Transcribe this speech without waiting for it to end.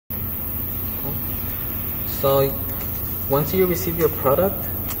So once you receive your product,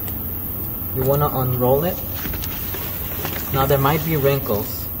 you want to unroll it. Now there might be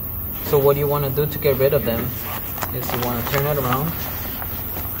wrinkles, so what you want to do to get rid of them is you want to turn it around,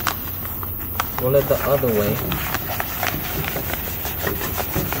 roll it the other way,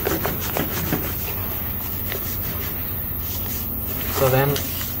 so then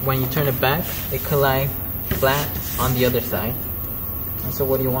when you turn it back, it could lie flat on the other side. And so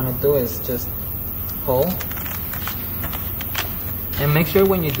what you want to do is just pull, and make sure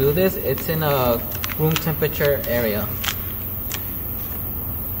when you do this it's in a room temperature area.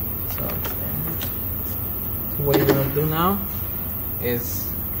 So what you're going to do now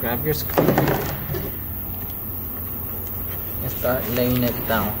is grab your screw and start laying it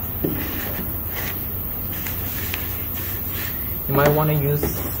down. You might want to use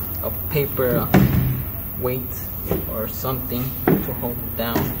a paper weight or something to hold it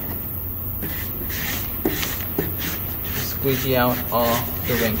down. Squeegee out all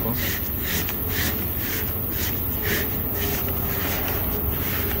the wrinkles.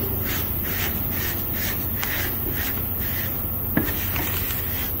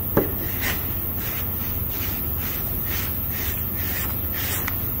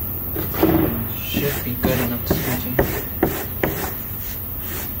 Should be good enough to squeegee.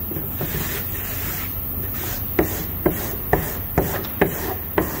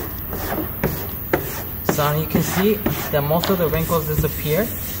 So you can see that most of the wrinkles disappear,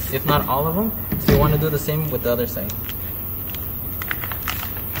 if not all of them. So you want to do the same with the other side.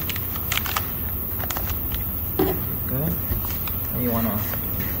 Good. And you want to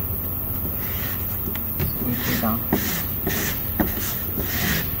squeeze it down.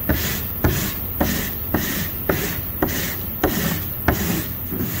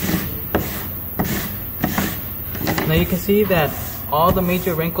 Now you can see that all the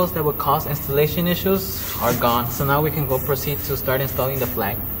major wrinkles that would cause installation issues are gone. So now we can go proceed to start installing the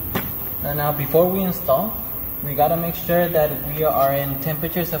flag. And now before we install, we gotta make sure that we are in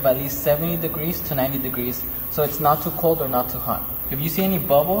temperatures of at least 70 degrees to 90 degrees. So it's not too cold or not too hot. If you see any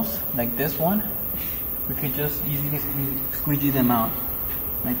bubbles, like this one, we could just easily squeegee them out.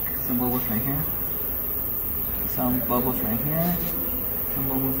 Like some bubbles right here, some bubbles right here, some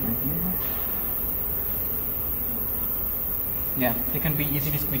bubbles right here. Yeah, they can be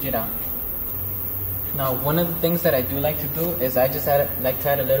easily squeegeed out. Now, one of the things that I do like to do is I just like to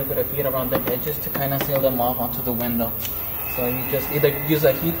add a little bit of heat around the edges to kind of seal them off onto the window. So you just either use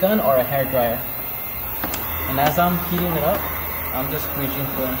a heat gun or a hair dryer. And as I'm heating it up, I'm just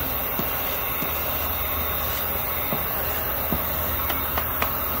squeegeeing through.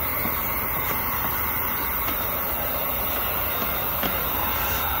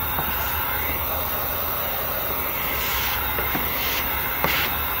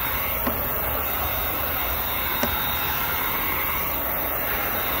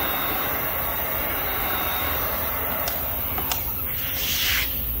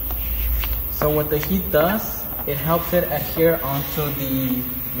 So what the heat does, it helps it adhere onto the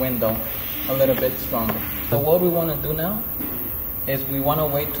window a little bit stronger. So what we want to do now is we want to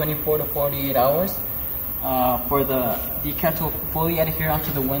wait 24 to 48 hours for the decal to fully adhere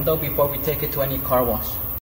onto the window before we take it to any car wash.